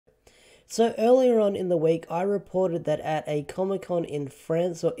So earlier on in the week, I reported that at a Comic-Con in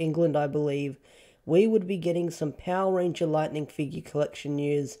France or England, I believe, we would be getting some Power Ranger Lightning figure collection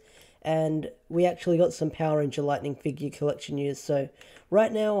news, and we actually got some Power Ranger Lightning figure collection news. So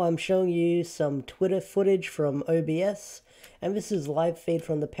right now I'm showing you some Twitter footage from OBS, and this is live feed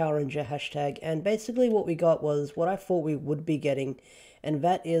from the Power Ranger hashtag, and basically what we got was what I thought we would be getting, and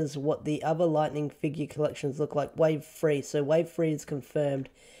that is what the other Lightning figure collections look like, Wave 3. So Wave 3 is confirmed,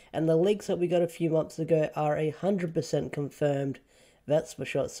 and the leaks that we got a few months ago are 100% confirmed, that's for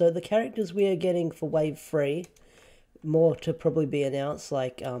sure. So the characters we are getting for Wave 3, more to probably be announced,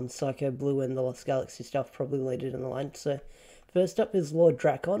 like Psycho Blue and the Lost Galaxy stuff probably later in the line. So first up is Lord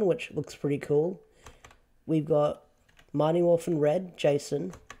Drakkon, which looks pretty cool. We've got Mighty Morphin Red,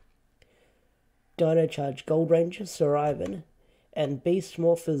 Jason, Dino Charge Gold Ranger, Sir Ivan, and Beast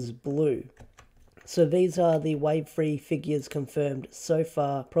Morphers Blue. So these are the Wave 3 figures confirmed so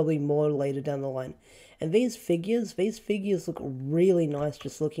far, probably more later down the line. And these figures look really nice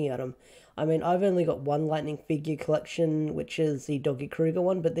just looking at them. I mean, I've only got one Lightning figure collection, which is the Doggy Kruger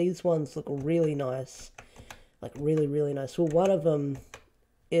one, but these ones look really nice. Like, really, really nice. Well, one of them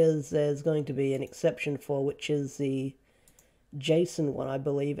is there's going to be an exception for, which is the Jason one, I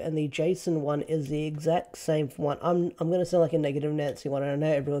believe, and the Jason one is the exact same one. I'm going to sound like a negative Nancy one, and I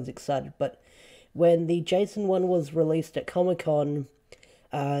know everyone's excited, but when the Jason one was released at Comic-Con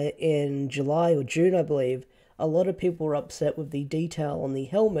in July or June, I believe, a lot of people were upset with the detail on the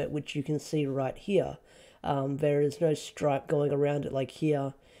helmet, which you can see right here. There is no stripe going around it like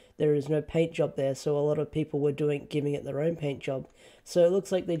here. There is no paint job there, so a lot of people were giving it their own paint job. So it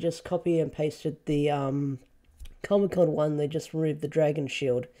looks like they just copy and pasted the Comic-Con one. They just removed the dragon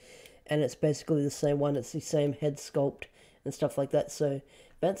shield, and it's basically the same one. It's the same head sculpt and stuff like that. So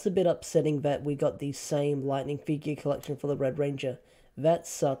that's a bit upsetting that we got the same Lightning figure collection for the Red Ranger. That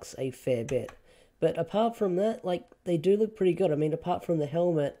sucks a fair bit. But apart from that, like, they do look pretty good. I mean, apart from the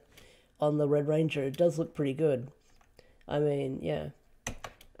helmet on the Red Ranger, it does look pretty good. I mean, yeah.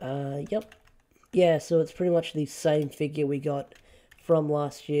 Yep. Yeah, so it's pretty much the same figure we got from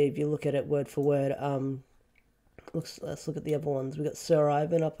last year, if you look at it word for word. Let's look at the other ones. We got Sir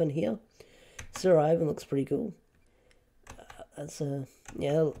Ivan up in here. Sir Ivan looks pretty cool.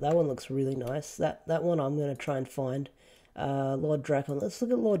 Yeah, that one looks really nice. That one I'm gonna try and find. Lord Drakkon. Let's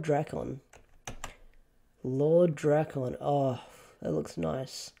look at Lord Drakkon. Lord Drakkon. Oh, that looks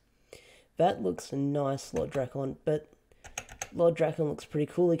nice. That looks nice, Lord Drakkon. But Lord Drakkon looks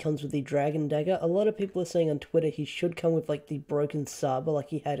pretty cool. He comes with the Dragon Dagger. A lot of people are saying on Twitter he should come with like the broken saber like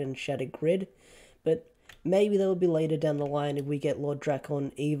he had in Shattered Grid. But maybe that will be later down the line if we get Lord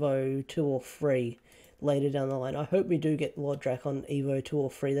Drakkon Evo 2 or 3 later down the line. I hope we do get Lord Drakkon Evo 2 or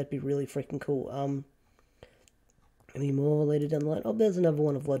 3. That'd be really freaking cool. Any more later down the line? Oh, there's another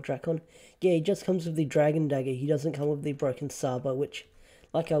one of Lord Drakkon. Yeah, he just comes with the Dragon Dagger. He doesn't come with the broken saber, which,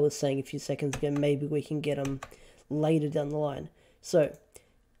 like I was saying a few seconds ago, maybe we can get him later down the line. So,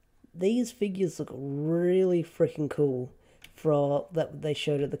 these figures look really freaking cool for that they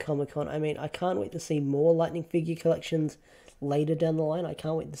showed at the Comic-Con. I mean, I can't wait to see more Lightning figure collections later down the line. I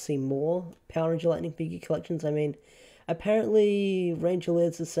can't wait to see more Power Ranger Lightning figure collections. I mean, apparently Ranger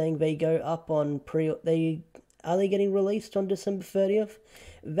Liz is saying they go up on are they getting released on December 30th?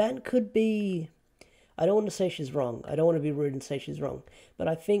 That could be... I don't want to say she's wrong. I don't want to be rude and say she's wrong. But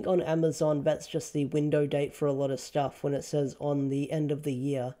I think on Amazon, that's just the window date for a lot of stuff when it says on the end of the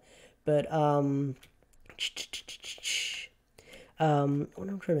year. But, what I'm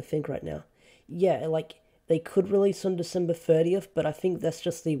trying to think right now. Yeah, like, they could release on December 30th, but I think that's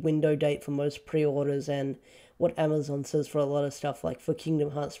just the window date for most pre-orders and what Amazon says for a lot of stuff. Like for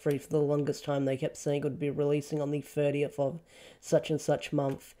Kingdom Hearts 3, for the longest time, they kept saying it would be releasing on the 30th of such and such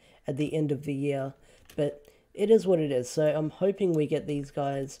month at the end of the year. But it is what it is. So I'm hoping we get these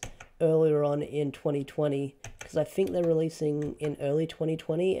guys earlier on in 2020, because I think they're releasing in early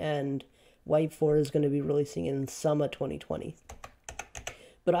 2020, and Wave 4 is going to be releasing in summer 2020.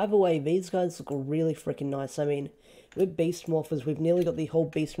 But either way, these guys look really freaking nice. I mean, with Beast Morphers, we've nearly got the whole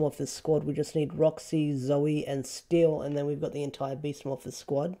Beast Morphers squad. We just need Roxy, Zoe, and Steel, and then we've got the entire Beast Morphers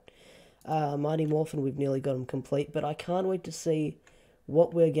squad. Mighty Morphin, we've nearly got them complete, but I can't wait to see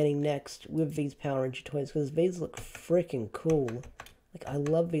what we're getting next with these Power Ranger toys, because these look freaking cool. Like, I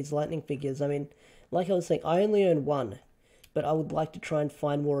love these Lightning figures. I mean, like I was saying, I only own one, but I would like to try and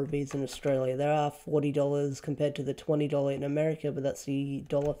find more of these in Australia. They are $40 compared to the $20 in America, but that's the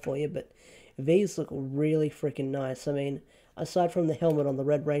dollar for you. But these look really freaking nice. I mean, aside from the helmet on the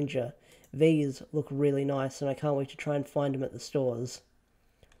Red Ranger, these look really nice, and I can't wait to try and find them at the stores.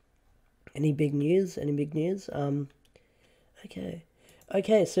 Any big news? Any big news? Okay.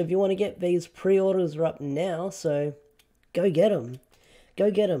 Okay, so if you want to get these, pre-orders are up now, so go get them.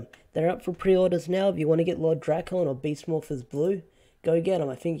 Go get them. They're up for pre-orders now. If you want to get Lord Drakkon or Beast Morphers Blue, go get them.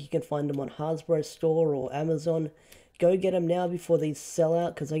 I think you can find them on Hasbro store or Amazon. Go get them now before these sell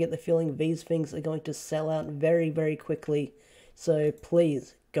out, because I get the feeling these things are going to sell out very, very quickly. So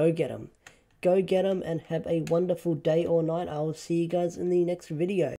please, go get them. Go get them and have a wonderful day or night. I will see you guys in the next video.